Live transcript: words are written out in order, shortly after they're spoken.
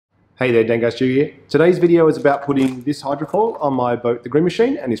Hey there, Dango Stu here. Today's video is about putting this hydrofoil on my boat, the Green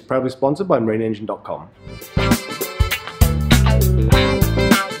Machine, and is proudly sponsored by marineengine.com.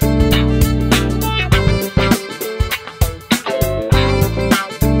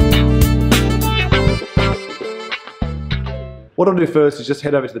 What I'll do first is just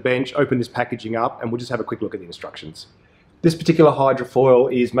head over to the bench, open this packaging up, and we'll just have a quick look at the instructions. This particular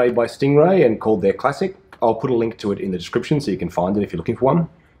hydrofoil is made by Stingray and called their Classic. I'll put a link to it in the description so you can find it if you're looking for one.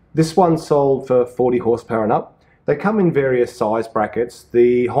 This one's sold for 40 horsepower and up. They come in various size brackets.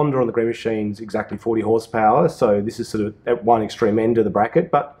 The Honda on the Green Machine is exactly 40 horsepower, so this is sort of at one extreme end of the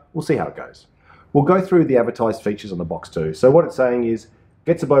bracket, but we'll see how it goes. We'll go through the advertised features on the box too. So what it's saying is,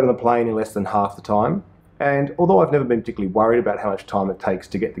 gets a boat on the plane in less than half the time, and although I've never been particularly worried about how much time it takes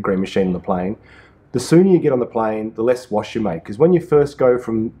to get the Green Machine on the plane, the sooner you get on the plane, the less wash you make, because when you first go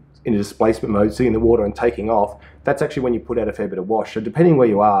from in a displacement mode, seeing the water and taking off, that's actually when you put out a fair bit of wash. So depending where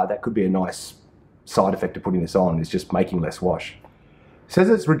you are, that could be a nice side effect of putting this on, is just making less wash. It says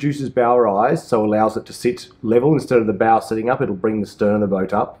it reduces bow rise, so allows it to sit level instead of the bow sitting up. It'll bring the stern of the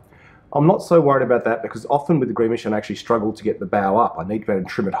boat up. I'm not so worried about that because often with the Green Machine I actually struggle to get the bow up. I need to be able to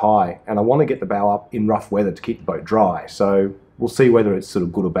trim it high, and I want to get the bow up in rough weather to keep the boat dry. So we'll see whether it's sort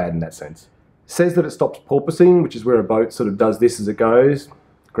of good or bad in that sense. It says that it stops porpoising, which is where a boat sort of does this as it goes.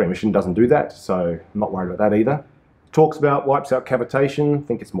 Green Machine doesn't do that, so I'm not worried about that either. Talks about wipes out cavitation,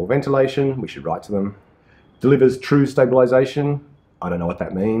 think it's more ventilation, we should write to them. Delivers true stabilisation, I don't know what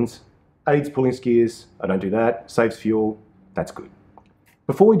that means. Aids pulling skiers, I don't do that. Saves fuel, that's good.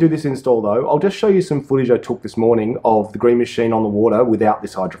 Before we do this install though, I'll just show you some footage I took this morning of the Green Machine on the water without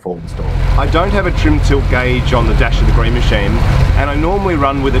this hydrofoil installed. I don't have a trim tilt gauge on the dash of the Green Machine, and I normally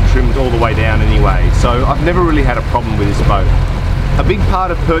run with it trimmed all the way down anyway, so I've never really had a problem with this boat. A big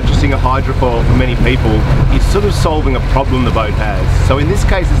part of purchasing a hydrofoil for many people is sort of solving a problem the boat has. So in this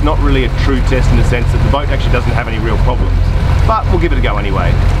case it's not really a true test in the sense that the boat actually doesn't have any real problems. But we'll give it a go anyway.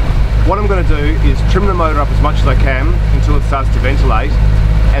 What I'm going to do is trim the motor up as much as I can until it starts to ventilate,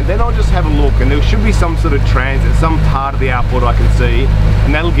 and then I'll just have a look, and there should be some sort of transit, some part of the outboard I can see,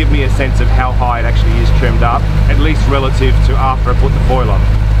 and that'll give me a sense of how high it actually is trimmed up, at least relative to after I put the foil on.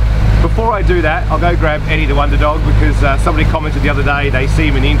 Before I do that, I'll go grab Eddie the Wonder Dog, because somebody commented the other day they see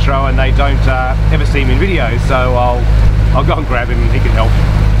him in the intro and they don't ever see him in videos, so I'll go and grab him and he can help.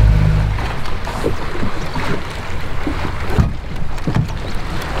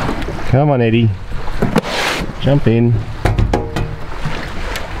 Come on Eddie, jump in.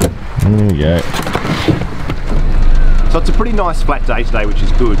 There we go. So it's a pretty nice flat day today, which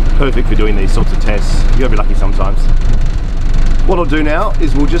is good, perfect for doing these sorts of tests. You gotta be lucky sometimes. What I'll do now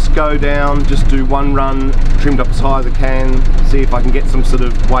is we'll just go down, just do one run, trimmed up as high as I can, see if I can get some sort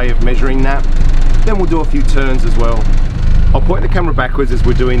of way of measuring that. Then we'll do a few turns as well. I'll point the camera backwards as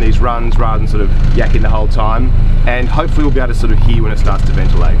we're doing these runs rather than sort of yakking the whole time, and hopefully we'll be able to sort of hear when it starts to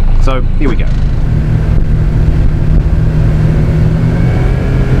ventilate. So here we go.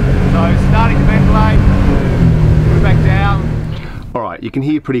 So starting to ventilate, put it back down. Alright, you can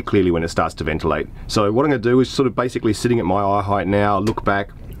hear pretty clearly when it starts to ventilate. So what I'm going to do is sort of basically sitting at my eye height now, look back,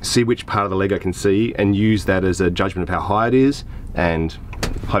 see which part of the leg I can see, and use that as a judgment of how high it is, and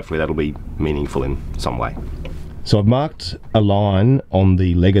hopefully that'll be meaningful in some way. So I've marked a line on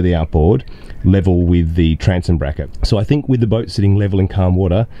the leg of the outboard level with the transom bracket. So I think with the boat sitting level in calm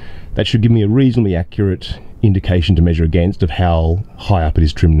water, that should give me a reasonably accurate indication to measure against of how high up it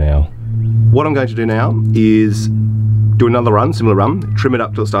is trimmed now. What I'm going to do now is do another run, similar run, trim it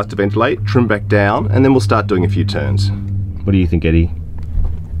up till it starts to ventilate, trim back down, and then we'll start doing a few turns. What do you think, Eddie?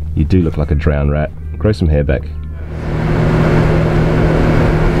 You do look like a drowned rat. Grow some hair back. You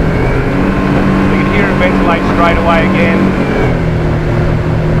can hear it ventilate straight away again.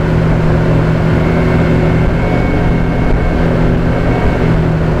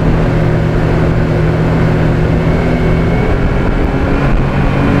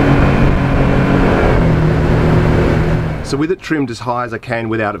 So with it trimmed as high as I can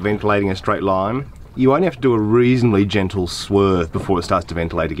without it ventilating a straight line, you only have to do a reasonably gentle swerve before it starts to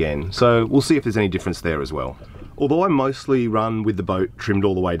ventilate again. So we'll see if there's any difference there as well. Although I mostly run with the boat trimmed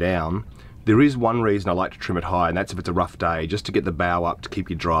all the way down, there is one reason I like to trim it high, and that's if it's a rough day, just to get the bow up to keep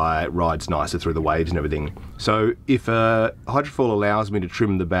you dry, it rides nicer through the waves and everything. So if a hydrofoil allows me to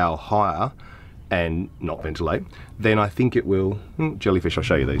trim the bow higher and not ventilate, then I think it will. Jellyfish, I'll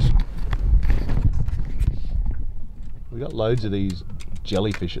show you these. We've got loads of these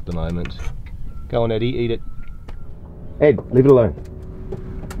jellyfish at the moment. Go on Eddie, eat it. Ed, leave it alone.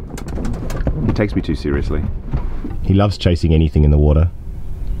 He takes me too seriously. He loves chasing anything in the water.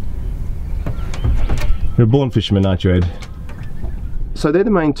 You're a born fisherman, aren't you, Ed? So they're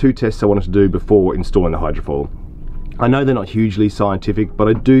the main two tests I wanted to do before installing the hydrofoil. I know they're not hugely scientific, but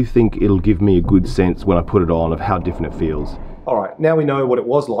I do think it'll give me a good sense when I put it on of how different it feels. Alright, now we know what it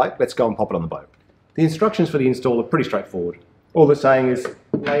was like, let's go and pop it on the boat. The instructions for the install are pretty straightforward. All they're saying is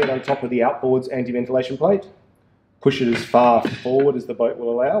lay it on top of the outboard's anti-ventilation plate, push it as far forward as the boat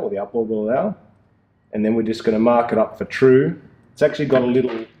will allow, or the outboard will allow, and then we're just going to mark it up for true. It's actually got a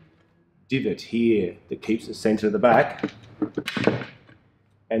little divot here that keeps it centre of the back,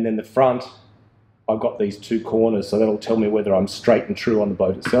 and then the front, I've got these two corners, so that'll tell me whether I'm straight and true on the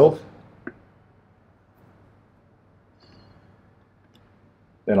boat itself.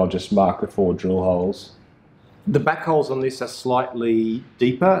 Then I'll just mark the 4 drill holes. The back holes on this are slightly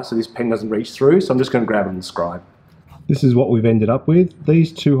deeper, so this pen doesn't reach through, so I'm just going to grab it and scribe. This is what we've ended up with.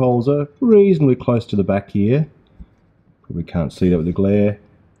 These 2 holes are reasonably close to the back here. Probably can't see that with the glare.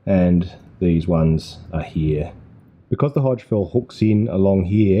 And these ones are here. Because the hydrofoil hooks in along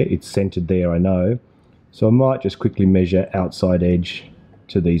here, it's centered there, I know. So I might just quickly measure outside edge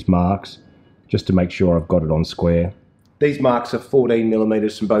to these marks, just to make sure I've got it on square. These marks are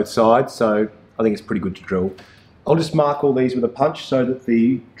 14mm from both sides, so I think it's pretty good to drill. I'll just mark all these with a punch so that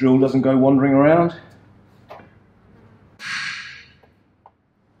the drill doesn't go wandering around.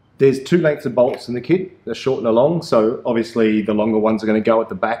 There's 2 lengths of bolts in the kit, they're short and a long, so obviously the longer ones are going to go at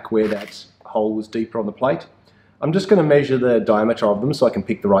the back where that hole was deeper on the plate. I'm just going to measure the diameter of them so I can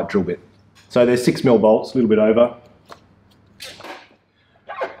pick the right drill bit. So there's 6mm bolts, a little bit over.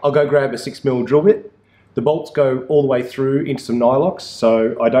 I'll go grab a 6mm drill bit. The bolts go all the way through into some nylocks,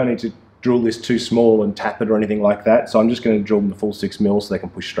 so I don't need to drill this too small and tap it or anything like that, so I'm just going to drill them the full 6mm so they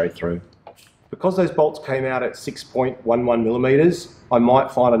can push straight through. Because those bolts came out at 6.11mm, I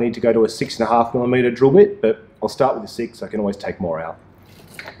might find I need to go to a 6.5mm drill bit, but I'll start with the 6, I can always take more out.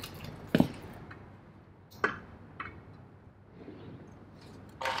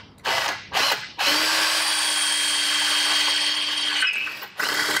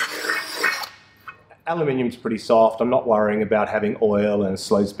 Aluminium's pretty soft, I'm not worrying about having oil and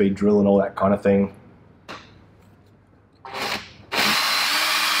slow speed drill and all that kind of thing.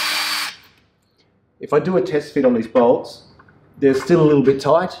 If I do a test fit on these bolts, they're still a little bit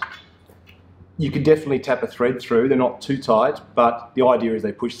tight. You could definitely tap a thread through, they're not too tight, but the idea is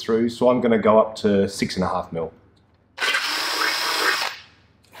they push through, so I'm going to go up to 6.5mm.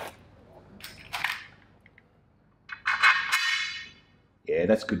 Yeah,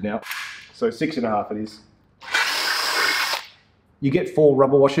 that's good now. So 6.5 it is. You get 4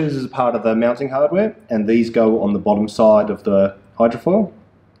 rubber washers as part of the mounting hardware, and these go on the bottom side of the hydrofoil.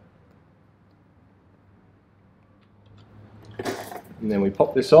 And then we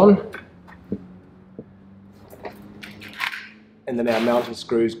pop this on. And then our mounting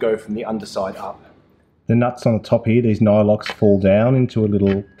screws go from the underside up. The nuts on the top here, these nylocks fall down into a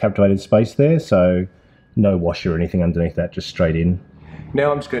little captivated space there, so no washer or anything underneath that, just straight in. Now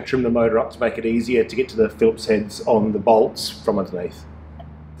I'm just going to trim the motor up to make it easier to get to the Phillips heads on the bolts from underneath.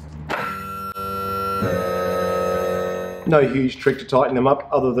 No huge trick to tighten them up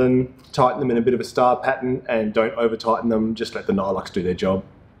other than tighten them in a bit of a star pattern and don't over tighten them, just let the nylocks do their job.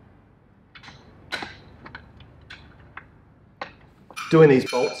 Doing these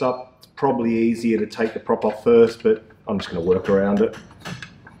bolts up, it's probably easier to take the prop off first, but I'm just going to work around it.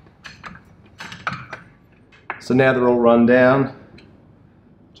 So now they're all run down.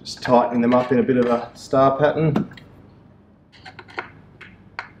 Just tightening them up in a bit of a star pattern.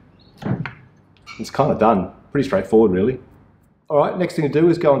 It's kind of done. Pretty straightforward really. Alright, next thing to do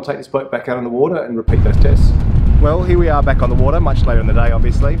is go and take this boat back out on the water and repeat those tests. Well, here we are back on the water, much later in the day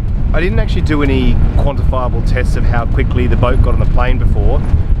obviously. I didn't actually do any quantifiable tests of how quickly the boat got on the plane before,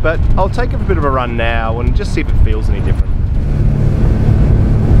 but I'll take it for a bit of a run now and just see if it feels any different.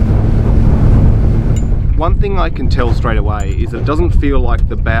 One thing I can tell straight away is that it doesn't feel like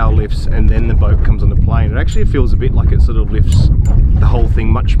the bow lifts and then the boat comes on the plane. It actually feels a bit like it sort of lifts the whole thing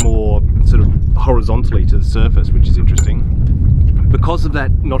much more sort of horizontally to the surface, which is interesting. Because of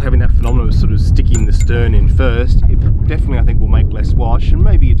that, not having that phenomenon of sort of sticking the stern in first, it definitely I think will make less wash, and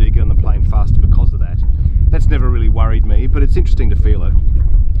maybe you do get on the plane faster because of that. That's never really worried me, but it's interesting to feel it.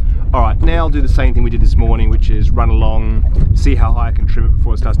 Alright, now I'll do the same thing we did this morning, which is run along, see how high I can trim it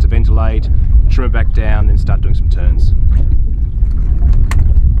before it starts to ventilate, trim it back down, then start doing some turns. So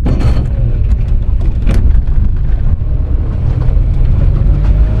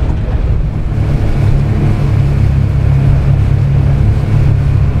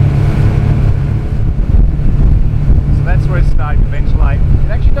that's where it's starting to ventilate.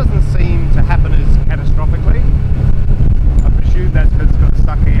 It actually doesn't seem to happen as catastrophically. I presume that's because it's got a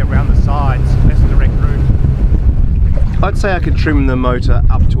sucker around the sides, less direct route. I'd say I could trim the motor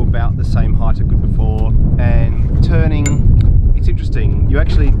up to about the same height I could before, and turning, it's interesting. You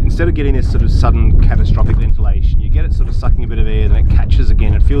actually, instead of getting this sort of sudden catastrophic ventilation, you get it sort of sucking a bit of air, then it catches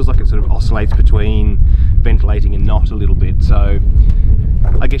again. It feels like it sort of oscillates between ventilating and not a little bit, so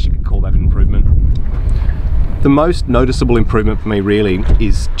I guess you could call that an improvement. The most noticeable improvement for me really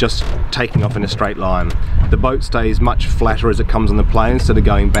is just taking off in a straight line. The boat stays much flatter as it comes on the plane instead of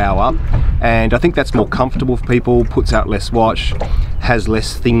going bow up, and I think that's more comfortable for people, puts out less wash, has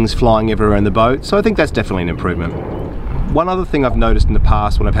less things flying everywhere in the boat, so I think that's definitely an improvement. One other thing I've noticed in the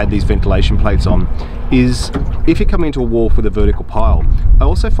past when I've had these ventilation plates on is if you're coming into a wharf with a vertical pile, I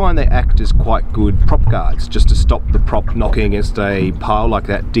also find they act as quite good prop guards, just to stop the prop knocking against a pile like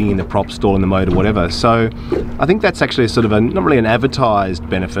that, dinging the prop, stalling the motor, whatever. So I think that's actually sort of not really an advertised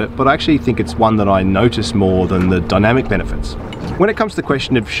benefit, but I actually think it's one that I notice more than the dynamic benefits. When it comes to the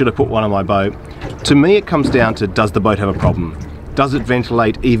question of should I put one on my boat, to me it comes down to, does the boat have a problem? Does it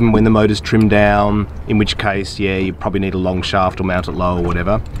ventilate even when the motor's trimmed down? In which case, yeah, you probably need a long shaft or mount it low or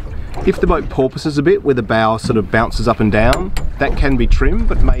whatever. If the boat porpoises a bit, where the bow sort of bounces up and down, that can be trimmed,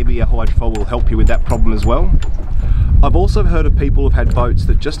 but maybe a hydrofoil will help you with that problem as well. I've also heard of people who've had boats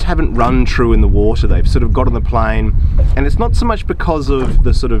that just haven't run true in the water. They've sort of got on the plane, and it's not so much because of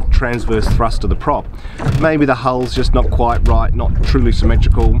the sort of transverse thrust of the prop. Maybe the hull's just not quite right, not truly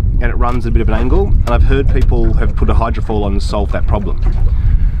symmetrical, and it runs at a bit of an angle, and I've heard people have put a hydrofoil on and solved that problem.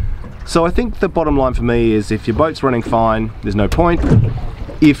 So I think the bottom line for me is if your boat's running fine, there's no point.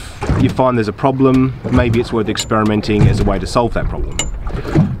 If you find there's a problem, maybe it's worth experimenting as a way to solve that problem.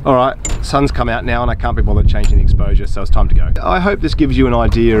 Alright, sun's come out now and I can't be bothered changing the exposure, so it's time to go. I hope this gives you an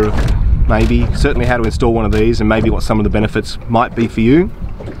idea of maybe, certainly how to install one of these and maybe what some of the benefits might be for you.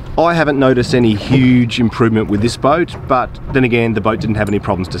 I haven't noticed any huge improvement with this boat, but then again, the boat didn't have any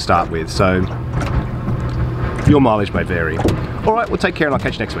problems to start with, so your mileage may vary. Alright, well take care and I'll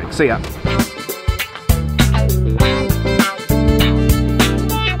catch you next week. See ya.